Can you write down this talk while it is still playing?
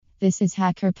This is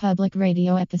Hacker Public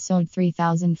Radio episode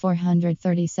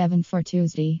 3437 for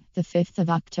Tuesday, the 5th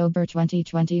of October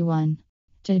 2021.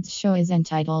 Today's show is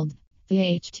entitled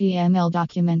The HTML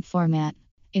Document Format.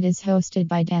 It is hosted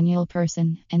by Daniel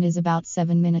Persson and is about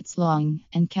 7 minutes long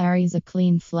and carries a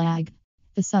clean flag.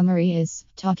 The summary is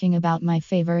talking about my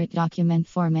favorite document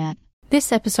format.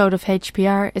 This episode of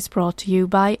HPR is brought to you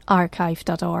by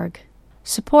archive.org.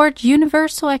 Support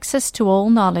universal access to all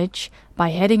knowledge by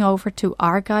heading over to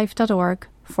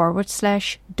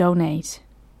archive.org/donate.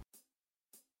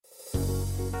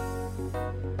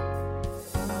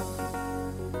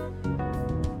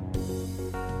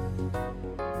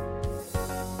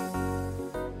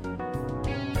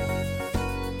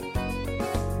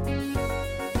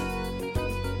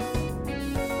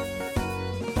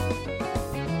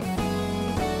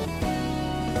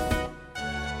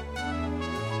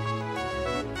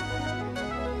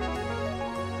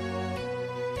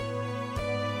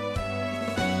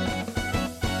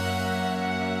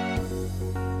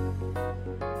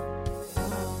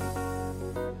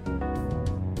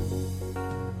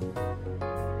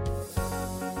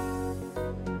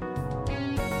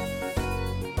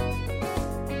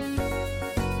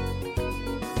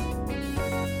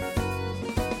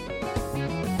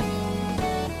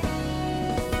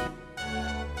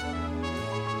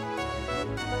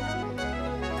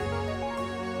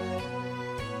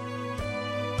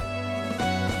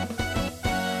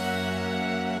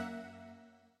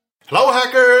 Hello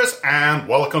hackers and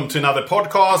welcome to another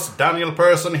podcast. Daniel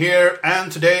Persson here,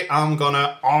 and today I'm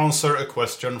gonna answer a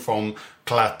question from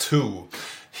Klaatu.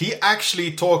 He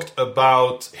actually talked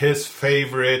about his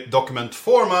favorite document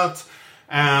format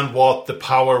and what the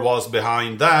power was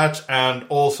behind that, and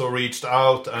also reached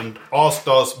out and asked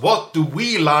us what do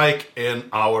we like in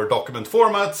our document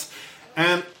formats.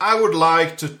 And I would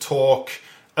like to talk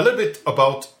a little bit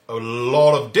about a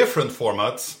lot of different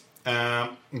formats,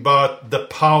 but the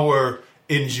power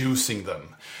in using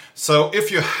them. So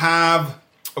if you have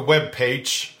a web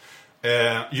page,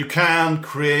 you can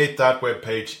create that web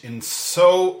page in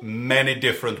so many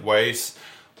different ways.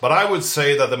 But I would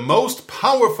say that the most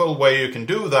powerful way you can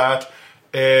do that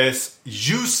is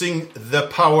using the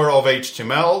power of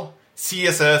HTML,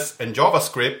 CSS, and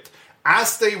JavaScript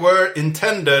as they were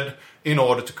intended in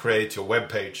order to create your web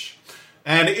page.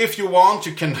 And if you want,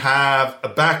 you can have a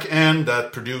backend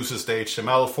that produces the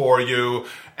HTML for you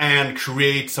and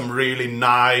create some really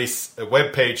nice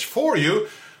web page for you.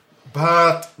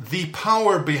 But the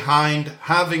power behind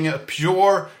having a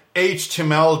pure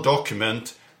HTML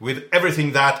document with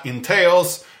everything that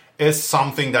entails is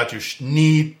something that you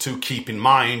need to keep in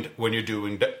mind when you're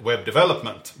doing web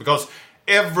development. Because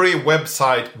every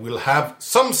website will have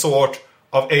some sort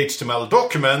of HTML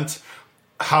document,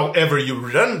 however you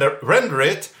render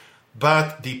it,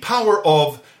 but the power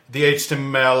of the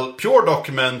HTML pure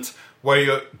document, where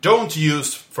you don't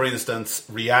use, for instance,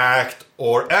 React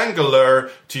or Angular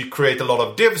to create a lot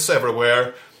of divs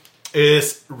everywhere,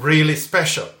 is really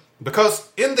special. Because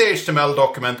in the HTML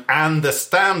document and the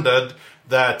standard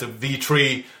that the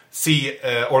V3C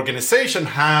organization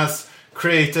has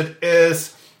created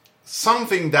is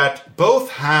something that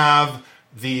both have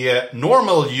the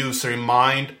normal user in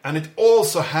mind, and it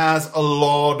also has a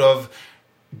lot of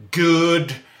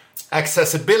good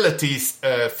accessibility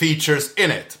features in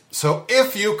it. So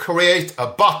if you create a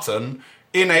button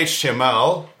in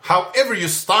HTML, however you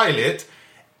style it,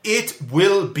 it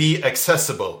will be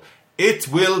accessible. It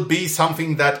will be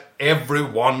something that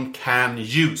everyone can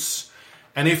use.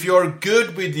 And if you're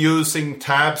good with using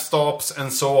tab stops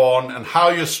and so on, and how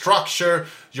you structure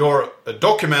your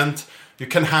document, you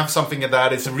can have something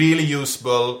that is really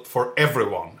useful for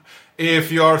everyone.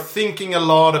 If you are thinking a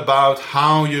lot about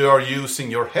how you are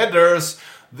using your headers,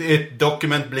 the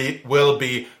document will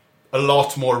be a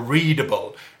lot more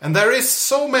readable. And there is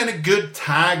so many good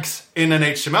tags in an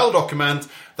HTML document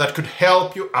that could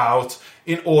help you out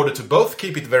in order to both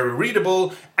keep it very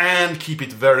readable and keep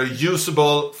it very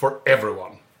usable for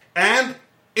everyone. And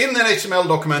in an HTML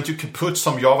document, you could put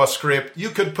some JavaScript,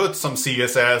 you could put some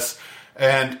CSS,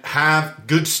 and have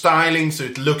good styling so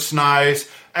it looks nice,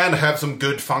 and have some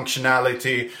good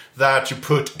functionality that you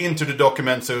put into the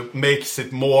document so it makes it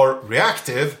more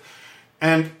reactive.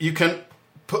 And you can,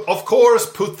 of course,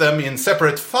 put them in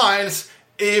separate files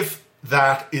if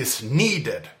that is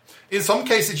needed. In some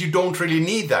cases, you don't really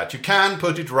need that. You can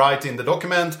put it right in the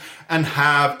document and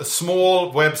have a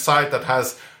small website that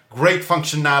has great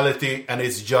functionality and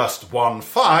is just one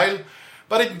file.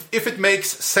 But if it makes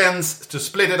sense to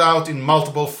split it out in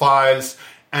multiple files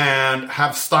and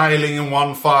have styling in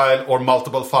one file or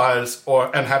multiple files,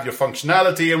 and have your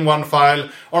functionality in one file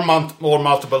or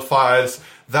multiple files,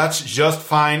 that's just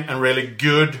fine and really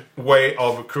good way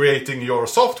of creating your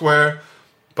software,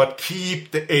 but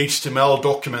keep the HTML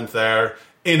document there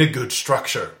in a good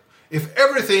structure. If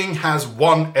everything has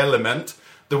one element,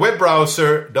 the web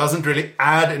browser doesn't really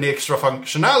add any extra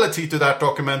functionality to that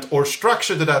document or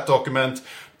structure to that document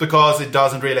because it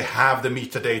doesn't really have the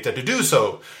metadata to do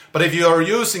so. But if you are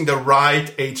using the right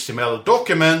HTML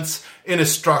documents in a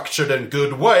structured and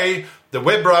good way, the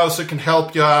web browser can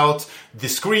help you out, the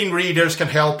screen readers can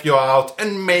help you out,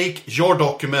 and make your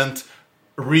document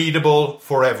readable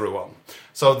for everyone.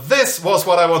 So this was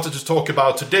what I wanted to talk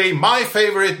about today. My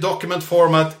favorite document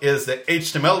format is the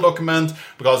HTML document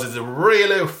because it's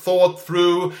really thought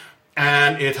through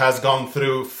and it has gone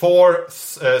through 4,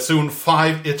 soon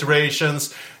 5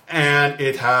 iterations, and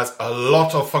it has a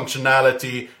lot of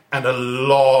functionality and a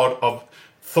lot of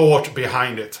thought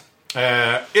behind it.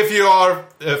 If you are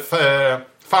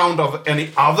fond of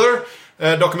any other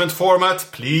document format,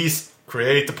 please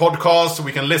create the podcast so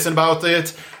we can listen about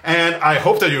it. And I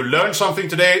hope that you learned something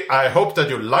today. I hope that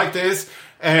you like this.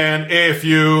 And if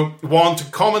you want to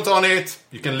comment on it,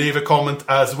 you can leave a comment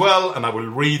as well, and I will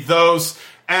read those.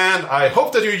 And I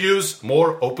hope that you use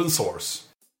more open source.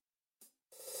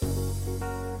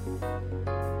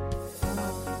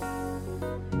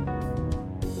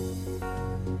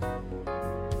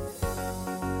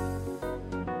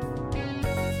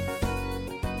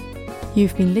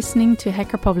 You've been listening to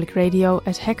Hacker Public Radio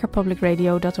at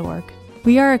hackerpublicradio.org.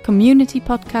 We are a community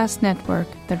podcast network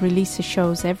that releases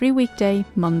shows every weekday,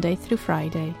 Monday through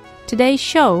Friday. Today's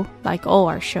show, like all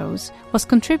our shows, was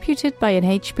contributed by an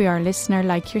HPR listener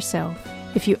like yourself.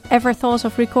 If you ever thought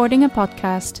of recording a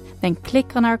podcast, then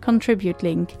click on our contribute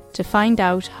link to find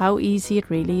out how easy it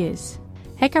really is.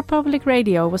 Hacker Public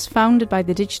Radio was founded by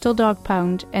the Digital Dog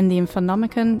Pound and the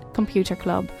Infonomicon Computer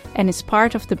Club and is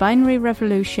part of the binary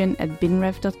revolution at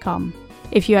binrev.com.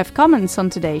 If you have comments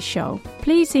on today's show,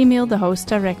 please email the host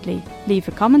directly, leave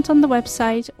a comment on the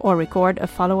website, or record a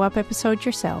follow-up episode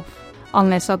yourself.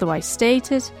 Unless otherwise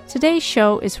stated, today's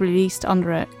show is released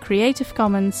under a Creative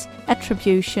Commons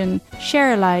Attribution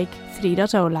Share Alike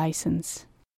 3.0 license.